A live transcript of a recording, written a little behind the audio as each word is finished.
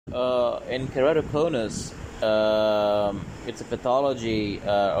In keratoconus, it's a pathology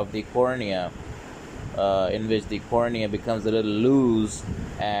of the cornea in which the cornea becomes a little loose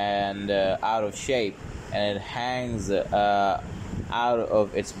and out of shape, and it hangs out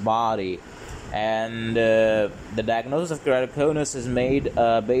of its body. And the diagnosis of keratoconus is made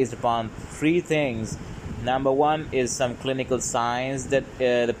based upon three things. Number one is some clinical signs that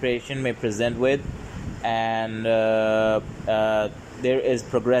the patient may present with, and there is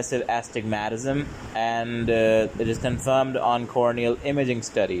progressive astigmatism, and it is confirmed on corneal imaging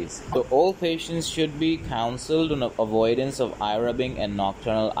studies. So all patients should be counseled on avoidance of eye rubbing and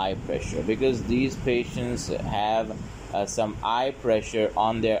nocturnal eye pressure, because these patients have some eye pressure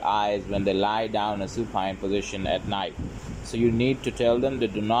on their eyes when they lie down in a supine position at night. So you need to tell them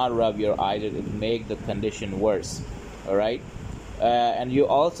that do not rub your eyes, it will make the condition worse. All right. And you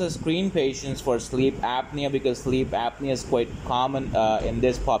also screen patients for sleep apnea, because sleep apnea is quite common in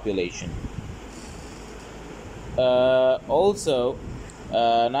this population. Also,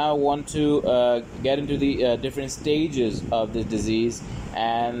 now I want to get into the different stages of this disease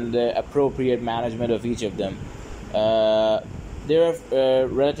and appropriate management of each of them. There are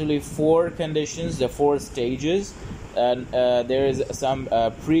relatively four conditions, the four stages. There is some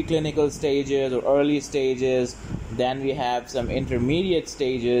preclinical stages or early stages, then we have some intermediate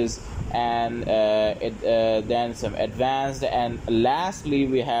stages, and then some advanced, and lastly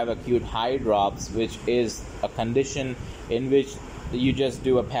we have acute high drops, which is a condition in which you just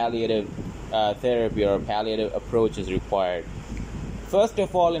do a palliative therapy or a palliative approach is required. First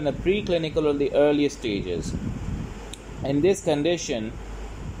of all, in the preclinical or the early stages, in this condition,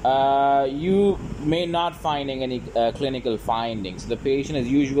 you may not finding any clinical findings. The patient is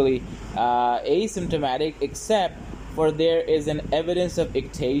usually asymptomatic, except for there is an evidence of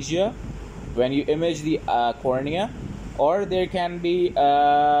ectasia when you image the cornea, or there can be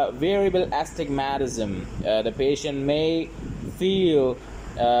variable astigmatism. The patient may feel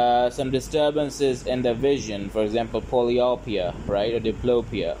some disturbances in the vision, for example, polyopia, right, or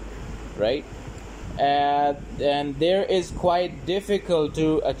diplopia, right? And there is quite difficult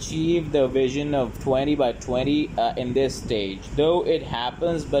to achieve the vision of 20 by 20 in this stage, though it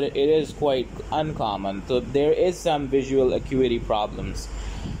happens, but it is quite uncommon. So there is some visual acuity problems.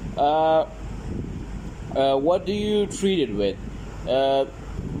 What do you treat it with?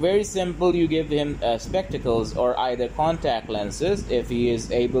 Very simple. You give him spectacles or either contact lenses if he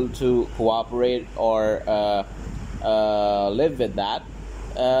is able to cooperate or live with that.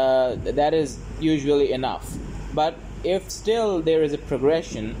 That is usually enough. But if still there is a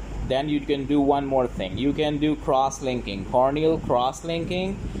progression, then you can do one more thing. You can do cross-linking, corneal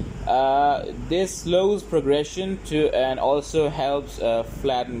cross-linking. This slows progression to and also helps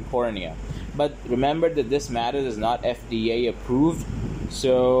flatten cornea. But remember that this matter is not FDA approved,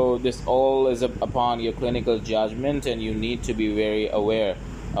 so this all is upon your clinical judgment, and you need to be very aware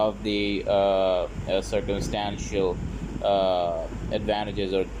of the circumstantial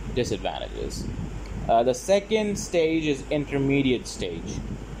advantages or disadvantages. The second stage is intermediate stage.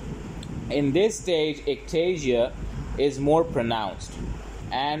 In this stage, ectasia is more pronounced,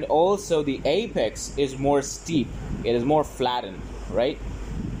 and also the apex is more steep. It is more flattened, right?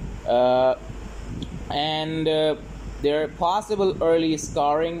 And there are possible early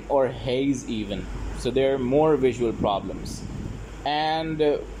scarring or haze even. So there are more visual problems.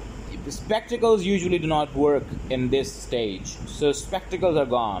 And spectacles usually do not work in this stage, so spectacles are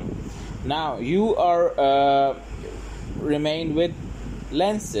gone. Now you are remain with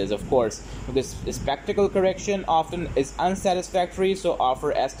lenses, of course, because spectacle correction often is unsatisfactory, so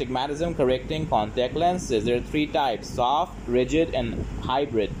offer astigmatism correcting contact lenses. There are three types: soft, rigid, and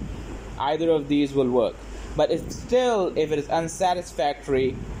hybrid. Either of these will work. But if it is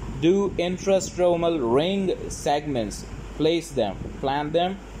unsatisfactory, do intrastromal ring segments, plant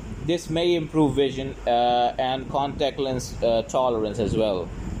them. This may improve vision and contact lens tolerance as well.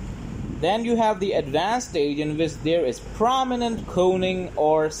 Then you have the advanced stage, in which there is prominent coning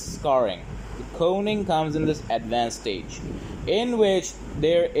or scarring. The coning comes in this advanced stage, in which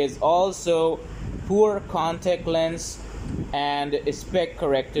there is also poor contact lens and spec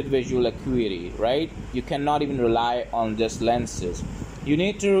corrected visual acuity, right? You cannot even rely on just lenses. You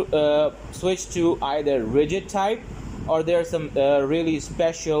need to switch to either rigid type, or there are some really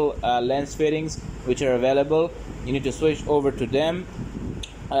special lens fittings which are available. You need to switch over to them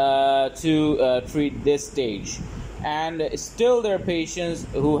to treat this stage. And still there are patients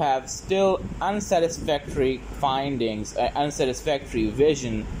who have still unsatisfactory findings, unsatisfactory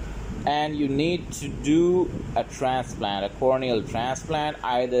vision, and you need to do a transplant, a corneal transplant.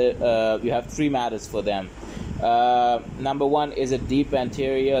 Either you have three matters for them. Number one is a deep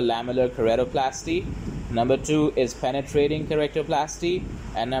anterior lamellar keratoplasty. Number two is penetrating keratoplasty,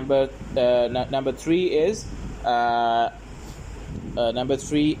 and number three is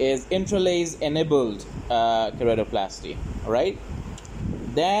interlase enabled keratoplasty. Right?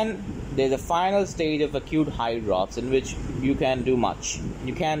 Then there's a final stage of acute hydrops in which you can do much.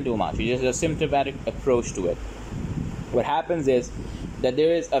 You just a symptomatic approach to it. What happens is that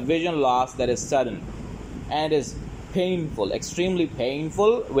there is a vision loss that is sudden, and it is painful, extremely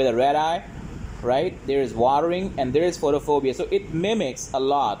painful, with a red eye, right? There is watering, and there is photophobia. So it mimics a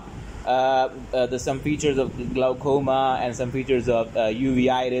lot some features of glaucoma and some features of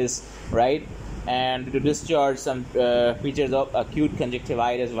uveitis, right? And to discharge some features of acute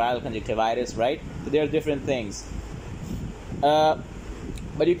conjunctivitis, viral conjunctivitis, right? So there are different things.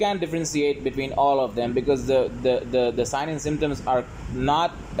 But you can differentiate between all of them, because the sign and symptoms are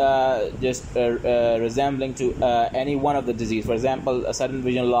not just resembling to any one of the disease. For example, a sudden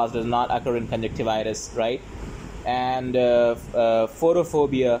vision loss does not occur in conjunctivitis, right? And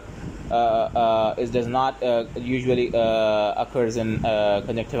photophobia does not usually occurs in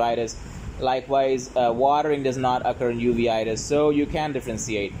conjunctivitis. Likewise, watering does not occur in uveitis. So you can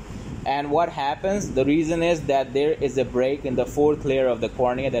differentiate. And what happens? The reason is that there is a break in the fourth layer of the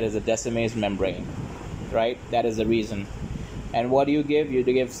cornea, that is the Descemet's membrane, right? That is the reason. And what do you give? You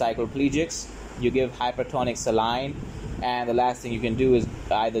give cycloplegics, you give hypertonic saline, and the last thing you can do is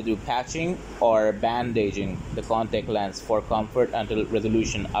either do patching or bandaging the contact lens for comfort until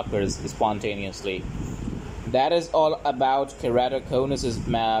resolution occurs spontaneously. That is all about keratoconus'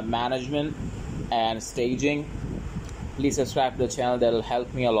 management and staging. Please subscribe to the channel, that will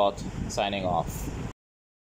help me a lot. Signing off.